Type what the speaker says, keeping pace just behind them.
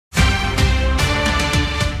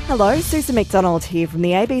Hello, Susan McDonald here from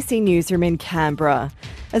the ABC Newsroom in Canberra.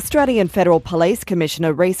 Australian Federal Police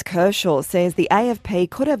Commissioner Rhys Kershaw says the AFP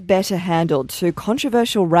could have better handled two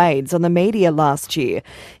controversial raids on the media last year.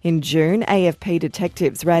 In June, AFP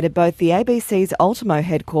detectives raided both the ABC's Ultimo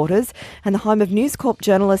headquarters and the home of News Corp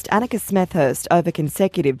journalist Annika Smethurst over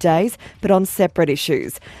consecutive days, but on separate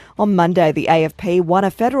issues. On Monday, the AFP won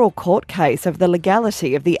a federal court case over the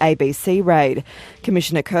legality of the ABC raid.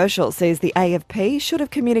 Commissioner Kershaw says the AFP should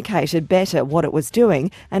have communicated better what it was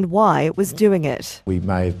doing and why it was doing it. We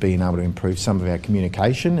may have been able to improve some of our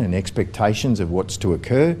communication and expectations of what's to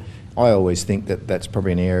occur. I always think that that's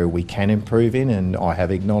probably an area we can improve in, and I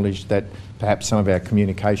have acknowledged that perhaps some of our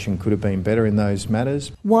communication could have been better in those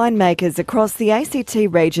matters. Winemakers across the ACT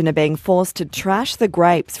region are being forced to trash the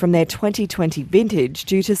grapes from their 2020 vintage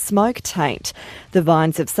due to smoke taint. The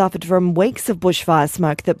vines have suffered from weeks of bushfire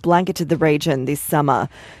smoke that blanketed the region this summer.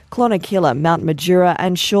 Clonakilla, Mount Majura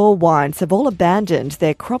and Shaw Wines have all abandoned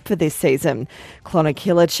their crop for this season.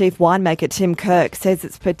 Clonakilla Chief Winemaker Tim Kirk says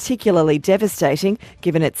it's particularly devastating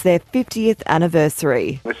given it's their 50th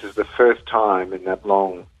anniversary. This is the first time in that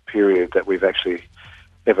long period that we've actually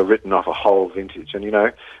ever written off a whole vintage. And, you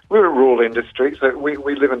know, we're a rural industry, so we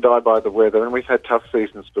live and die by the weather, and we've had tough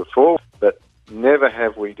seasons before, but never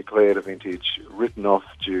have we declared a vintage written off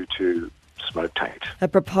due to smoke taint. A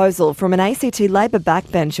proposal from an ACT Labor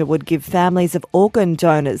backbencher would give families of organ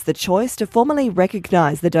donors the choice to formally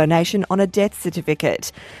recognise the donation on a death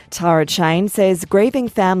certificate. Tara Chain says grieving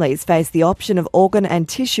families face the option of organ and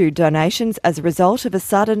tissue donations as a result of a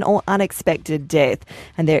sudden or unexpected death,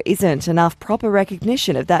 and there isn't enough proper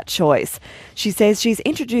recognition of that choice. She says she's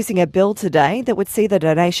introducing a bill today that would see the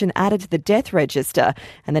donation added to the death register,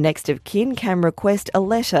 and the next of kin can request a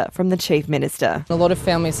letter from the Chief Minister. A lot of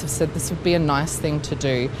families have said this would be a nice thing to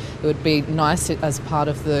do. It would be nice as part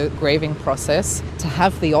of the grieving process to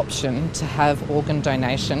have the option to have organ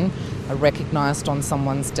donation recognised on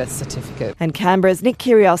someone's death certificate. And Canberra's Nick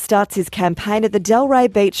Kyrgios starts his campaign at the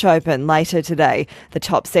Delray Beach Open later today. The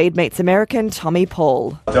top seed meets American Tommy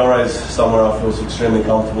Paul. Delray's somewhere I feel extremely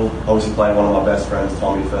comfortable. Obviously playing one of my best friends,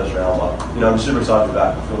 Tommy, first round, but I'm super excited for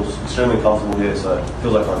that. I feel extremely comfortable here, so it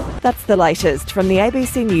feels like fun. That's the latest from the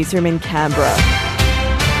ABC Newsroom in Canberra.